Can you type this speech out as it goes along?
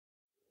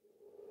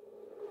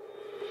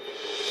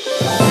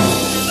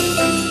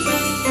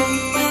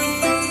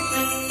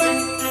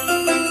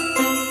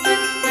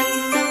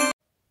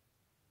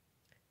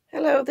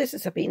this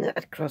is Sabina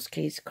at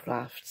Crosskeys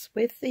Crafts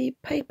with the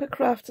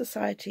Papercraft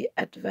Society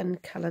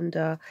Advent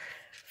Calendar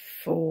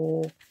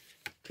for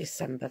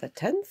December the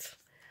 10th.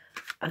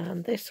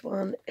 And this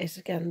one is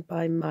again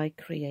by My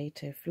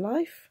Creative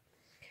Life.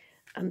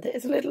 And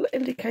there's a little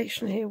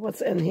indication here what's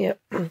in here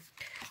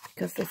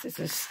because this is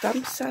a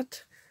stamp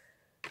set.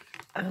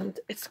 And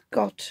it's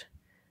got,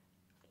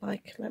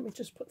 like, let me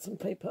just put some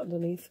paper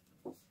underneath.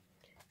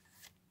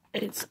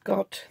 It's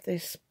got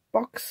this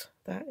box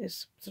that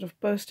is sort of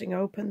bursting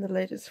open, the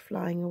lid is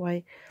flying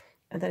away,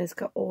 and then it's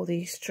got all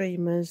these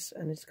streamers,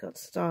 and it's got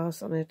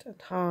stars on it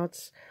and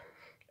hearts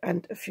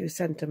and a few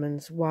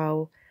sentiments: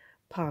 wow,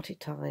 party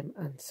time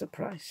and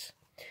surprise.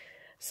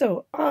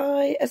 So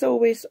I, as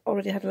always,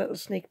 already had a little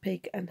sneak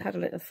peek and had a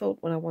little thought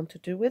what I want to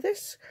do with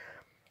this.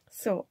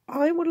 So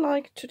I would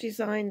like to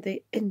design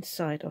the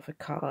inside of a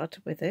card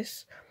with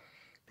this,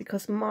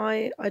 because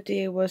my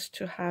idea was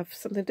to have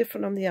something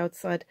different on the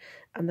outside,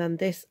 and then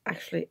this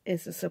actually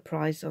is a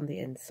surprise on the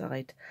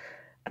inside.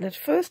 And at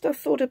first I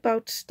thought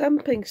about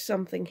stamping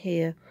something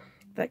here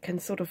that can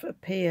sort of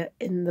appear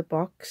in the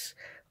box.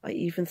 I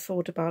even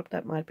thought about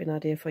that might be an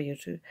idea for you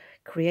to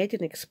create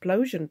an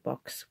explosion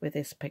box with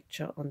this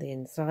picture on the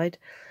inside.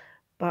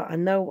 But I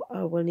know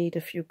I will need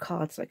a few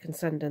cards I can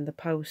send in the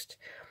post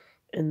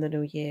in the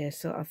new year,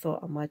 so I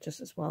thought I might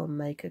just as well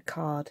make a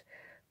card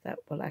that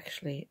will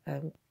actually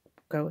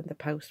go in the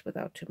post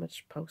without too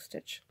much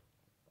postage.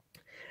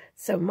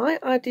 So my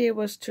idea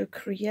was to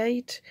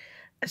create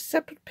a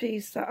separate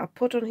piece that I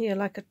put on here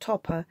like a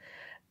topper,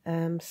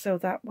 so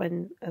that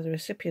when the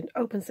recipient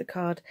opens the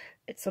card,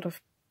 it sort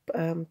of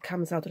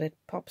comes out and it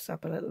pops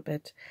up a little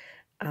bit,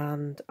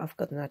 and I've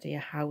got an idea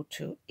how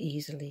to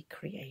easily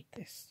create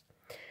this.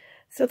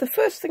 So the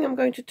first thing I'm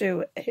going to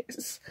do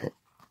is,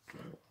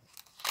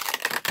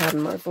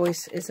 and my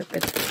voice is a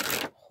bit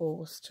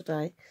hoarse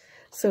today.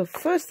 So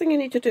first thing you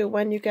need to do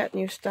when you get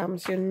new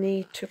stamps, you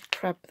need to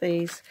prep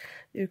these.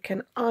 You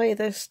can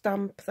either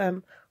stamp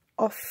them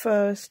off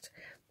first,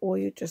 or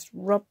you just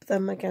rub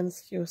them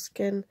against your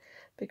skin,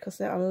 because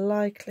they are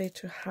likely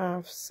to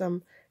have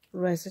some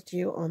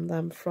residue on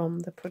them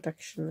from the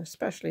production,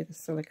 especially the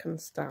silicone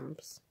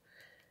stamps.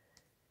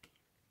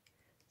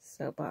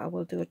 So, but I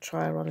will do a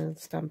try run in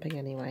stamping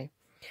anyway.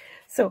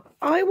 So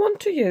I want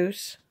to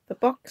use the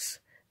box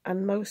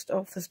and most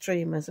of the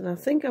streamers, and I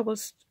think I will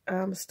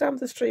stamp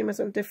the streamers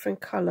in different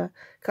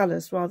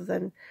colours rather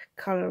than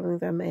colouring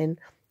them in,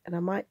 and I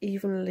might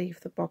even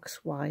leave the box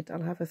white.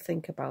 I'll have a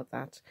think about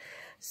that.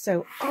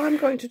 So I'm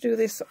going to do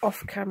this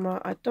off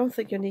camera. I don't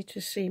think you need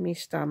to see me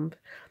stamp,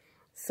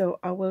 so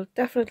I will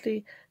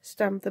definitely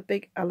stamp the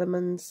big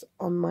elements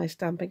on my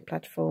stamping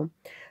platform,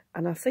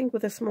 and I think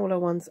with the smaller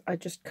ones I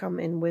just come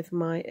in with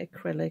my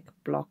acrylic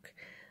block,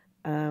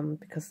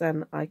 because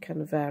then I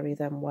can vary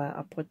them where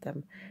I put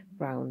them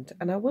round.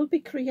 And I will be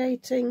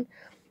creating,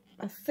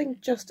 I think,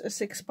 just a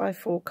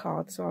 6x4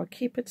 card, so I'll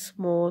keep it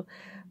small,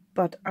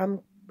 but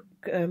I'm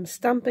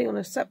stamping on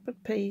a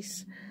separate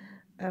piece,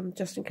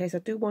 just in case I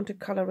do want to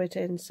colour it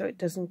in, so it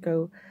doesn't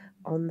go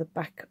on the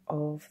back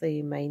of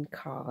the main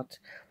card.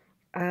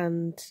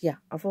 And yeah,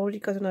 I've already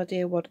got an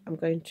idea what I'm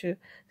going to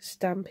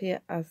stamp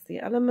here as the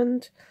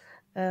element,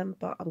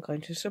 but I'm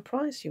going to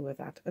surprise you with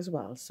that as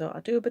well. So I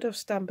do a bit of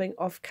stamping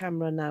off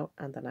camera now,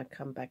 and then I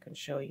come back and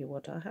show you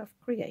what I have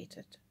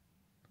created.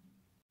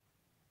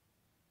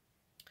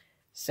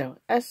 So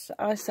as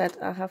I said,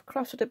 I have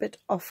crafted a bit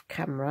off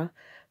camera.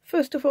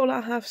 First of all,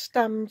 I have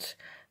stamped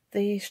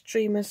the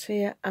streamers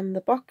here and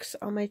the box.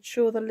 I made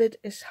sure the lid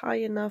is high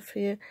enough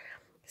here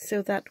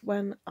so that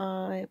when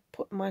I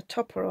put my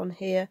topper on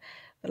here,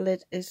 the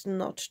lid is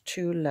not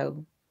too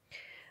low.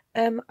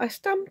 I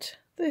stamped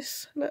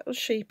this little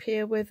sheep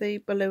here with the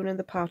balloon and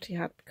the party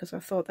hat because I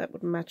thought that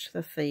would match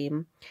the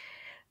theme,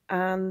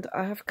 and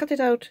I have cut it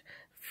out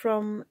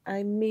from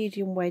a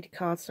medium weight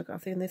cardstock. I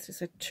think this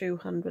is a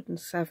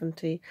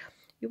 270.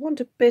 You want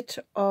a bit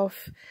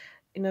of,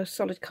 you know,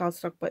 solid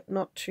cardstock, but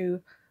not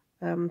too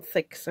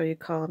thick, so you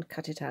can't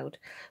cut it out.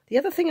 The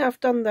other thing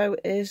I've done though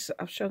is,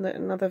 I've shown that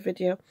in another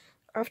video,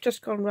 I've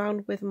just gone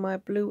round with my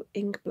blue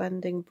ink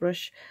blending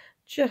brush,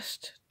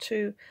 just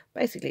to,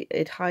 basically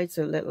it hides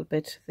a little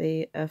bit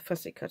the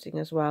fussy cutting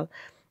as well.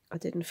 I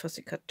didn't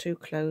fussy cut too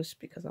close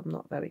because I'm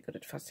not very good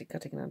at fussy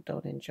cutting and I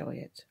don't enjoy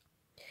it.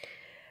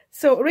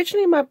 So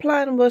originally my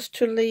plan was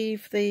to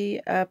leave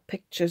the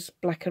pictures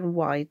black and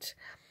white,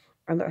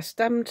 and I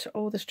stamped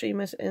all the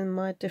streamers in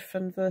my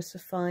different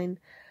VersaFine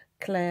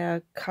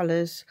Claire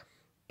colours,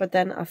 but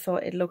then I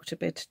thought it looked a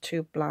bit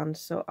too bland,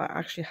 so I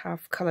actually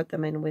have coloured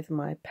them in with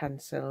my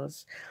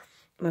pencils.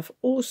 And I've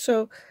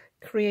also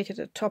created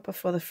a topper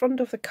for the front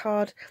of the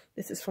card.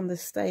 This is from the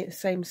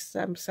same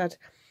stamp set.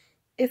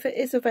 If it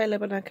is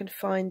available and I can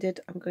find it,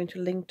 I'm going to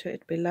link to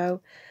it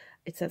below.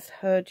 It says,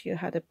 "Heard you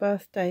had a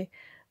birthday,"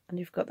 and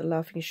you've got the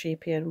laughing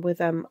sheep here, and with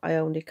them I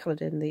only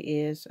coloured in the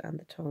ears and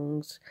the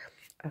tongues.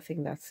 I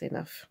think that's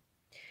enough.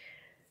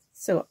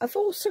 So I've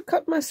also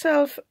cut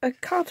myself a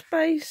card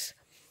base.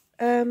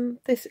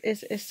 This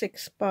is a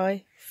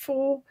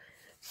 6x4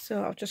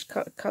 So I've just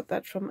cut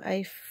that from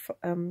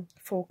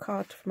A4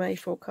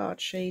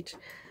 card sheet,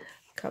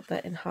 cut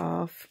that in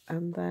half,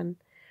 and then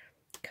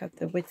cut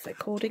the width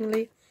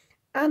accordingly.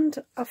 And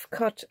I've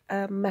cut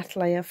a matte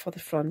layer for the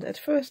front. At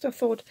first I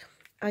thought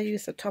I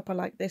use a topper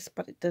like this,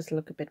 but it does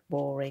look a bit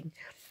boring.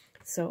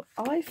 So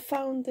I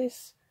found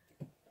this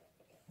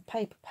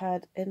paper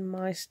pad in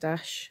my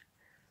stash.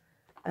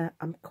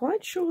 I'm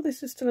quite sure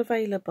this is still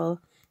available.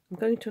 I'm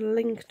going to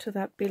link to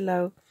that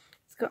below.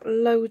 It's got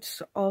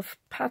loads of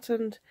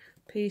patterned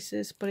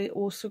pieces, but it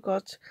also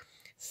got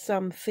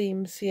some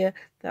themes here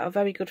that are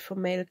very good for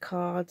mail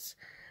cards,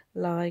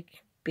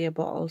 like beer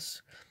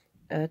bottles,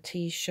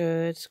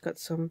 t-shirts, got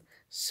some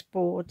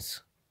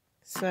sports.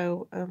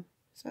 So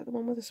is that the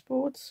one with the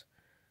sports?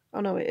 Oh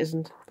no, it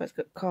isn't, but it's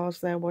got cars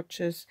there,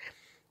 watches.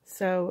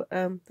 So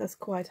that's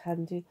quite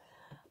handy.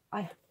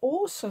 I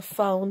also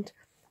found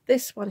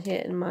this one here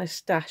in my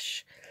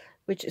stash,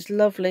 which is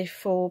lovely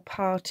for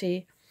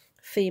party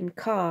themed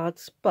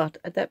cards, but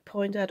at that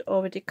point I'd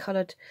already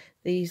coloured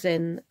these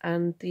in,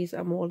 and these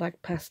are more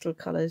like pastel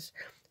colours,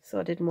 so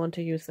I didn't want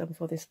to use them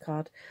for this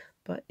card.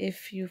 But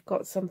if you've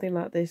got something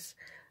like this,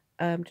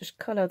 just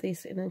colour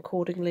these in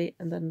accordingly,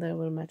 and then they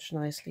will match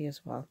nicely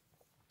as well.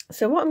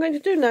 So what I'm going to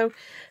do now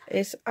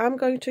is I'm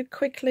going to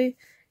quickly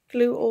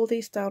glue all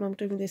these down. I'm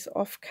doing this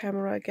off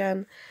camera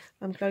again.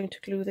 I'm going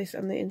to glue this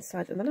on the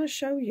inside, and then I'll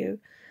show you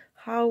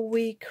how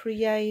we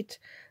create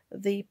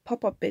the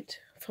pop-up bit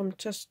from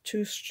just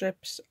 2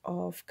 strips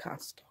of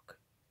cardstock.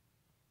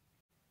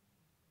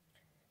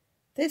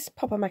 This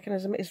popper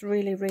mechanism is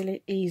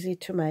really easy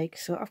to make.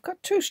 So I've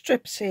got 2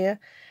 strips here.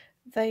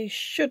 They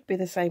should be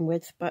the same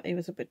width, but it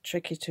was a bit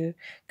tricky to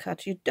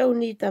cut. You don't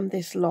need them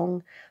this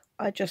long.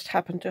 I just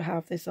happen to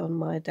have this on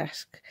my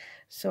desk.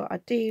 So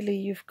ideally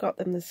you've got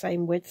them the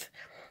same width.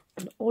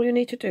 And all you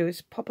need to do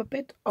is pop a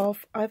bit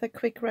of either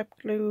quick wrap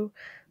glue,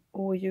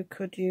 or you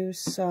could use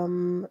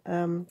some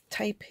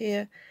tape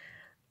here,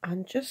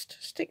 and just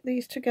stick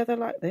these together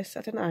like this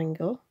at an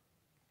angle.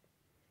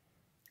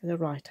 The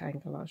right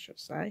angle, I should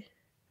say.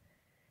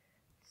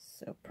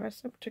 So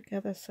press them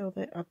together so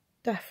they are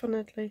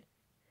definitely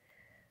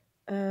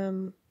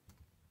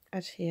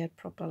adhered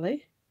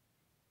properly.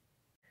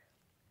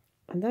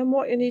 And then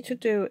what you need to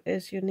do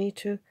is you need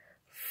to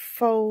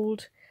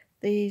fold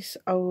these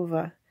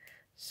over.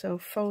 So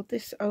fold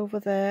this over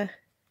there,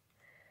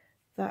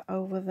 that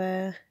over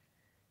there,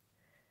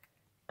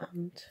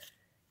 and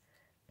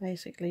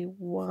basically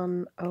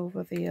one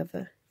over the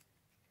other.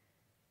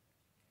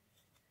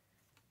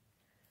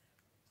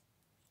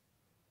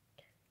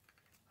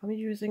 I'm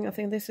using, I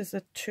think this is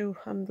a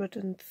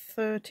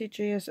 230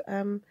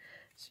 GSM,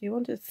 so you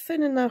want it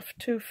thin enough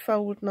to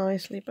fold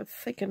nicely, but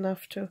thick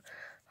enough to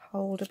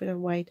hold a bit of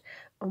weight.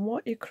 And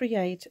what you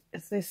create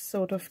is this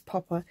sort of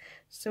popper.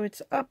 So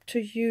it's up to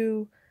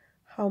you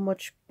how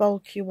much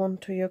bulk you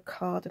want to your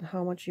card and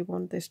how much you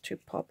want this to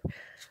pop.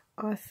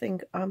 I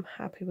think I'm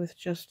happy with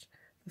just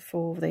the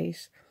 4 of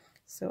these.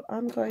 So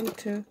I'm going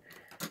to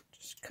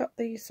just cut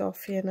these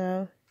off here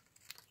now.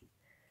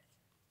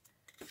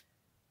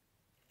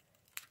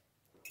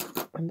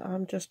 And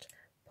I'm just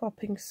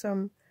popping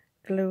some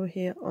glue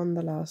here on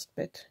the last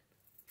bit.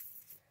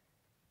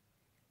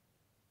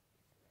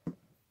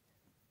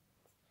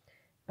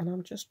 And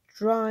I'm just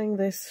drying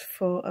this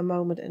for a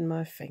moment in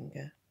my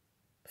fingers,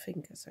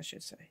 I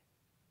should say.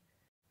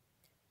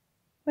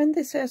 When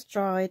this has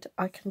dried,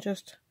 I can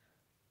just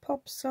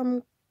pop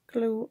some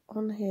glue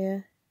on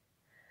here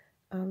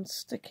and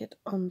stick it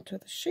onto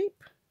the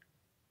sheep.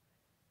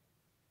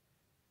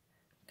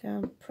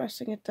 Again,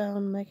 pressing it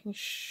down, making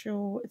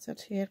sure it's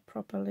adhered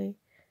properly.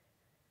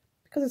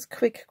 Because it's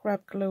quick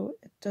grab glue,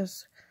 it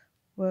does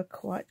work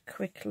quite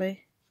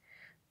quickly.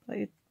 But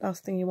the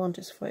last thing you want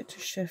is for it to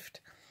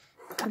shift.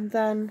 And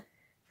then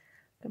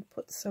I can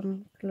put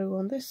some glue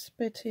on this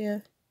bit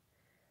here,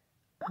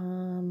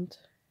 and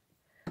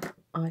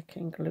I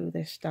can glue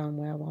this down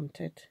where I want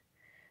it,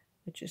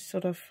 which is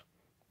sort of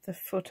the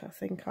foot, I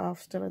think,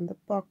 half still in the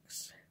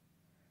box.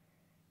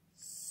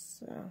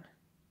 So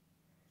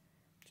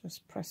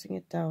just pressing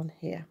it down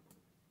here,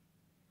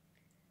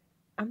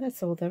 and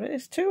that's all there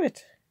is to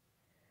it.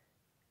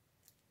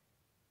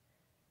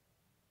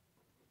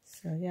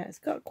 So yeah, it's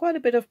got quite a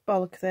bit of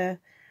bulk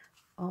there.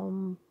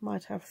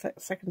 Might have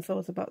second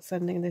thoughts about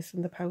sending this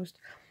in the post,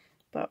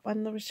 but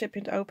when the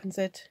recipient opens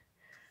it,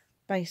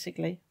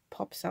 basically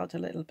pops out a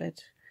little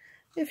bit.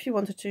 If you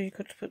wanted to, you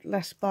could put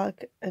less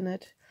bulk in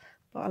it,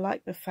 but I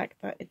like the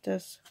fact that it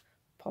does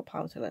pop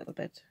out a little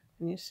bit,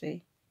 and you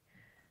see.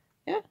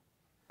 Yeah,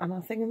 and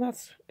I think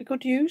that's a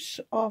good use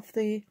of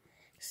the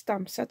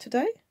stamp set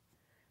today.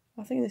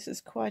 I think this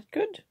is quite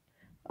good.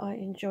 I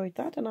enjoyed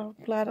that, and I'm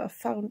glad I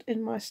found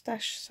in my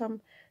stash some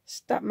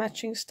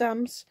matching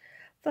stamps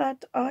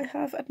that I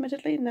have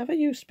admittedly never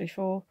used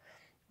before.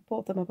 I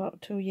bought them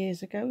about 2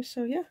 years ago,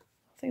 so yeah,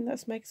 I think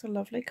that makes a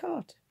lovely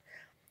card.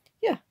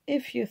 Yeah,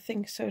 if you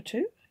think so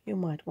too, you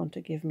might want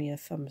to give me a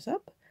thumbs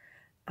up,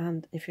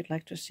 and if you'd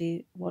like to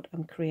see what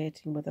I'm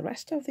creating with the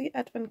rest of the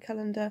advent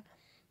calendar,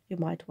 you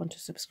might want to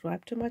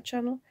subscribe to my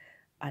channel,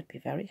 I'd be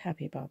very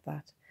happy about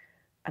that.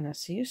 And I'll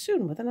see you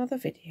soon with another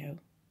video.